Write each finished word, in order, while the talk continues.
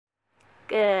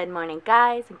Good morning,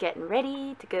 guys. I'm getting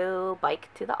ready to go bike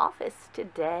to the office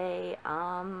today.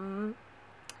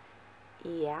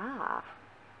 Yeah.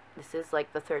 This is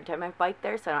like the third time I've biked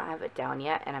there, so I don't have it down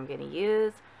yet, and I'm gonna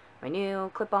use my new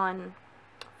clip-on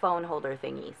phone holder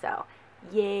thingy. So,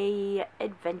 yay,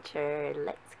 adventure.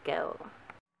 Let's go.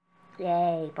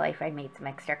 Yay, boyfriend made some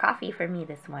extra coffee for me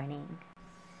this morning.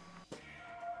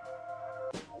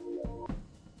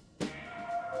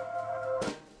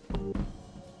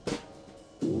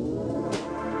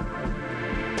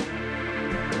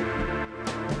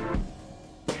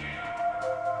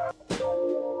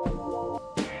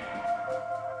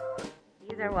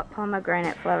 These are what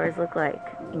pomegranate flowers look like,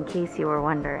 in case you were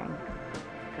wondering,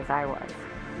 because I was.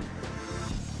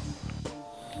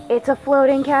 It's a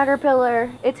floating caterpillar.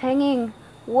 It's hanging.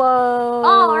 Whoa.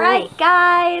 Alright,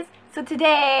 guys. So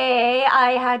today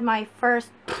I had my first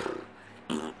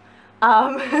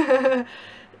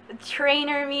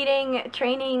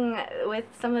training with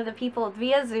some of the people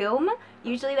via Zoom.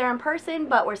 Usually they're in person,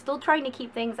 but we're still trying to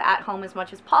keep things at home as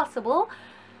much as possible.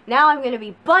 Now I'm going to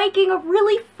be biking a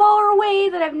really far away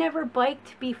that I've never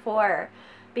biked before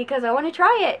because I want to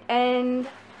try it. And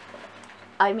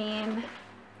I mean,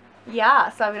 yeah,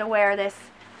 so I'm going to wear this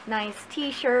nice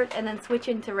t-shirt and then switch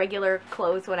into regular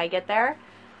clothes when I get there.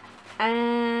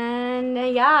 And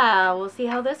yeah, we'll see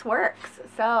how this works.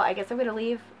 So I guess I'm going to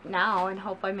leave now and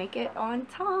hope I make it on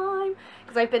time.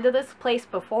 Because I've been to this place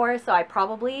before, so I've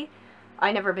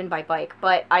never been by bike,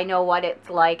 but I know what it's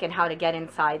like and how to get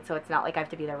inside, so it's not like I have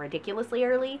to be there ridiculously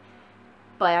early.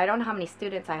 But I don't know how many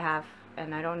students I have,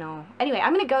 and I don't know. Anyway,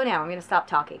 I'm going to go now. I'm going to stop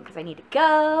talking because I need to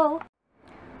go.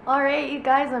 Alright, you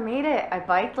guys, I made it. I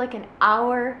biked like an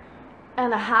hour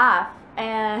and a half,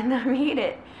 and I made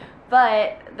it.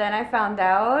 But then I found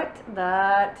out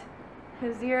that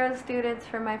there's 0 students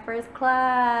for my first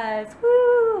class.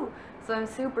 Woo! So I'm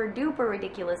super duper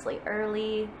ridiculously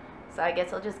early. So I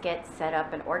guess I'll just get set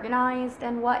up and organized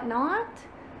and whatnot.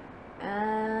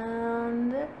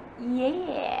 And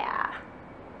yeah.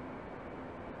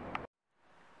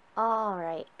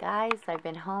 Alright, guys, I've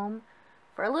been home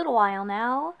for a little while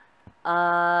now.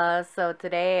 So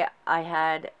today I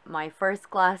had my first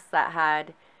class that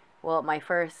had, well, my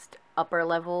first upper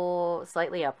level,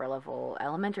 slightly upper level,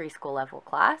 elementary school level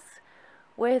class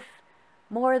with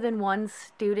more than one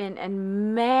student,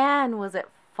 and man, was it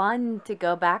fun to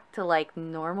go back to like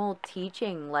normal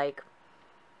teaching, like,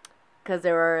 because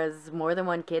there was more than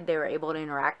one kid. They were able to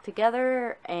interact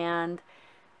together, and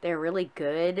they're really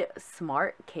good,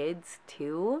 smart kids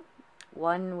too.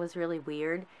 One was really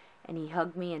weird, and he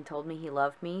hugged me and told me he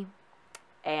loved me,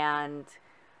 and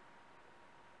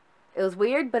it was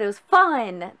weird, but it was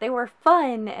fun. They were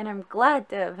fun, and I'm glad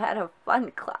to have had a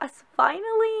fun class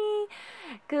finally,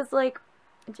 because like,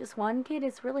 just one kid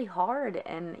is really hard,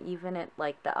 and even at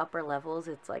like the upper levels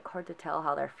it's like hard to tell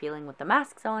how they're feeling with the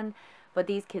masks on. But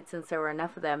these kids, since there were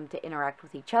enough of them to interact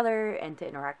with each other and to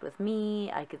interact with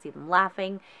me, I could see them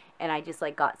laughing, and I just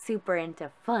like got super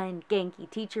into fun Genki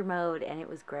teacher mode, and it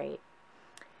was great.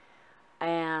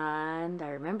 And I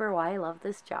remember why I love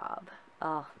this job.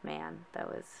 Oh man,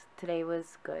 today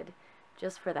was good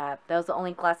just for that. That was the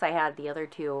only class I had. The other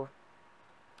two,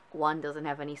 one doesn't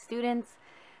have any students.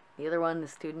 The other one, the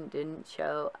student didn't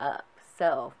show up.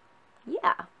 So,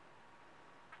 yeah.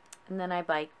 And then I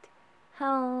biked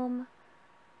home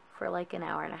for like an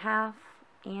hour and a half.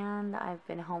 And I've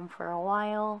been home for a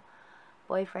while.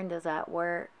 Boyfriend is at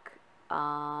work. But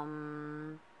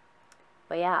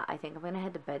yeah, I think I'm going to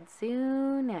head to bed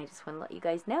soon. And I just want to let you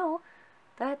guys know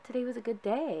that today was a good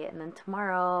day. And then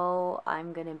tomorrow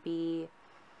I'm going to be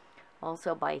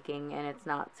also biking. And it's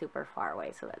not super far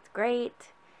away, so that's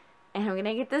great. And I'm going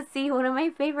to get to see one of my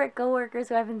favorite coworkers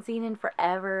who I haven't seen in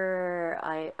forever.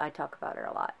 I talk about her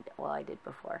a lot. Well, I did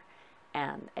before.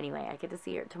 And anyway, I get to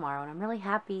see her tomorrow, and I'm really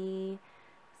happy.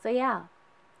 So yeah,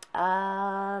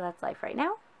 that's life right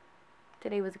now.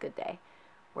 Today was a good day.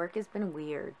 Work has been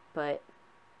weird, but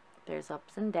there's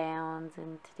ups and downs,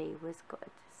 and today was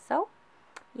good. So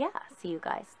yeah, see you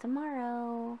guys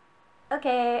tomorrow.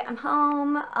 Okay, I'm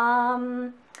home.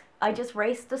 I just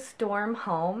raced a storm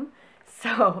home.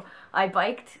 So, I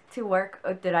biked to work.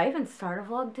 Oh, did I even start a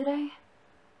vlog today?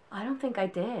 I don't think I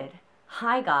did.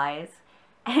 Hi, guys.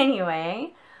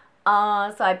 Anyway,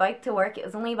 so I biked to work. It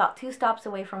was only about 2 stops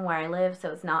away from where I live, so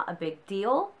it's not a big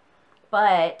deal.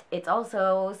 But it's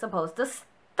also supposed to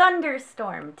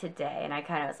thunderstorm today. And I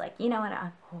kind of was like, you know what?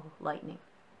 Oh, lightning.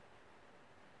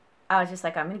 I was just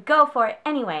like, I'm going to go for it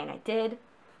anyway, and I did.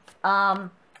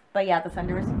 But yeah, the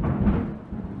thunder was...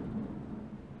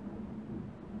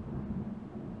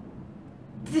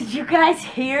 Did you guys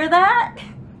hear that?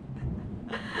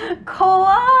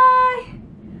 Kawaii!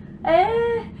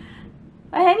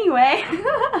 Anyway,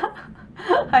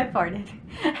 I farted.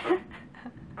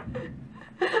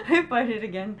 I farted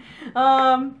again.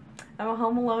 I'm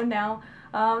home alone now.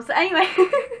 So anyway,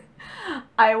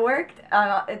 I worked,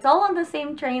 it's all on the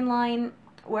same train line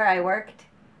where I worked,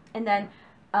 and then,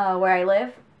 where I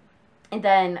live, and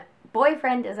then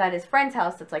boyfriend is at his friend's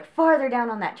house that's like farther down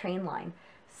on that train line.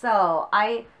 So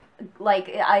I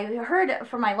heard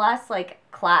for my last like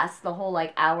class, the whole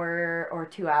like hour or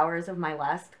 2 hours of my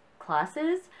last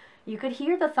classes, you could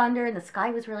hear the thunder and the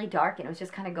sky was really dark and it was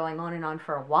just kind of going on and on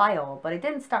for a while, but it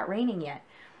didn't start raining yet.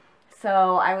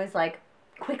 So I was like,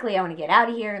 quickly, I want to get out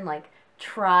of here and like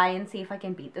try and see if I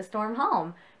can beat the storm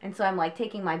home. And so I'm like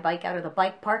taking my bike out of the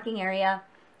bike parking area,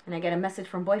 and I get a message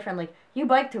from boyfriend like, you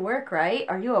bike to work, right?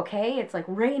 Are you okay? It's like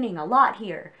raining a lot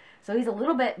here. So he's a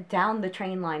little bit down the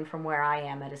train line from where I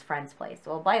am at his friend's place.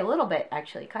 Well, by a little bit,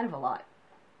 actually, kind of a lot.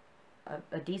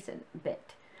 A decent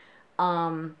bit.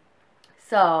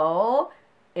 So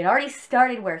it already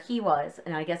started where he was,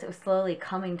 and I guess it was slowly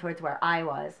coming towards where I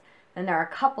was. And there are a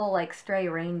couple like stray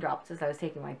raindrops as I was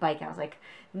taking my bike. And I was like,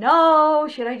 no,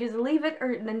 should I just leave it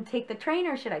or then take the train,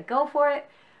 or should I go for it?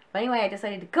 But anyway, I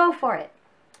decided to go for it.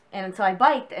 And so I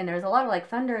biked, and there was a lot of like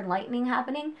thunder and lightning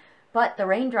happening, but the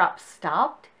raindrops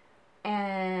stopped,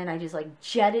 and I just like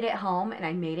jetted it home, and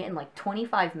I made it in like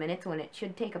 25 minutes when it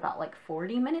should take about like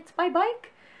 40 minutes by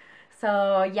bike.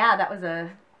 So yeah, that was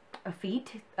a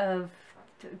feat of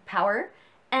power.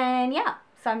 And yeah,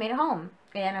 so I made it home,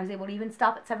 and I was able to even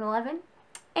stop at 7-Eleven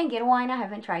and get a wine I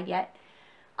haven't tried yet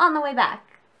on the way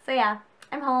back. So yeah,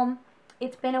 I'm home.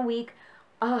 It's been a week.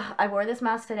 I wore this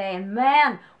mask today, and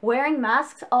man, wearing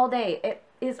masks all day, it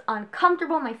is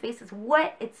uncomfortable. My face is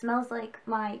wet. It smells like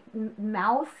my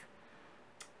mouth.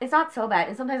 It's not so bad,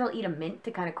 and sometimes I'll eat a mint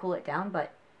to kind of cool it down,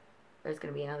 but there's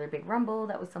going to be another big rumble.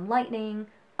 That was some lightning.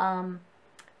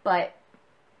 But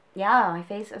yeah, my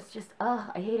face is just, I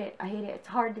hate it. I hate it. It's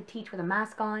hard to teach with a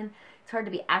mask on. It's hard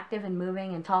to be active and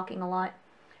moving and talking a lot.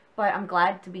 But I'm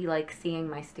glad to be like seeing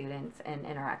my students and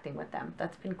interacting with them.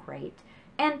 That's been great.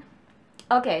 And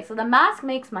okay, so the mask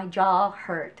makes my jaw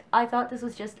hurt. I thought this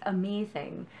was just a me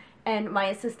thing. And my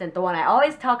assistant, the one I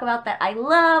always talk about that I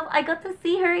love, I got to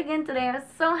see her again today. I was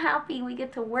so happy we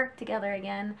get to work together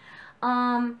again.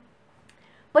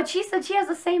 But she said she has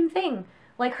the same thing.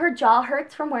 Like, her jaw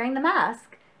hurts from wearing the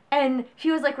mask. And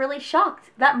she was like really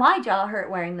shocked that my jaw hurt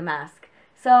wearing the mask.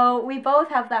 So we both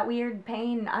have that weird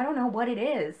pain. I don't know what it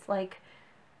is. Like,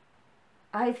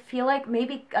 I feel like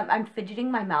maybe I'm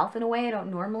fidgeting my mouth in a way I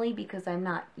don't normally because I'm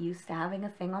not used to having a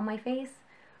thing on my face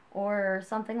or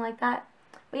something like that.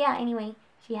 But yeah, anyway,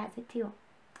 she has it too.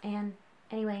 And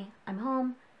anyway, I'm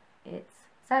home. It's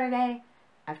Saturday.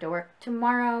 I have to work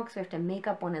tomorrow because we have to make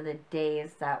up one of the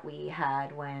days that we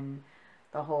had when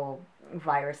the whole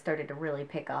virus started to really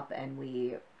pick up and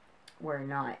we were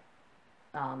not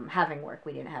having work.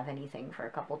 We didn't have anything for a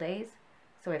couple days.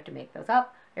 So we have to make those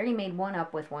up. I already made one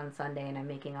up with one Sunday, and I'm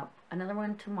making up another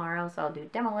one tomorrow, so I'll do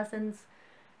demo lessons.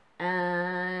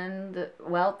 And,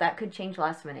 well, that could change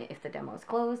last minute if the demo is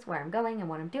closed, where I'm going and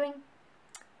what I'm doing.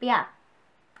 But yeah,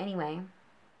 anyway,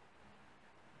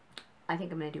 I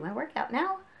think I'm going to do my workout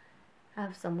now.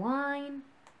 Have some wine.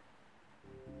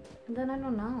 And then I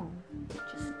don't know.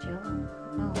 Just chill.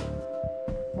 Oh.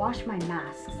 Wash my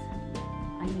masks.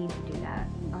 I need to do that.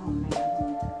 Oh, man.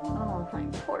 Oh, my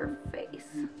poor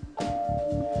face.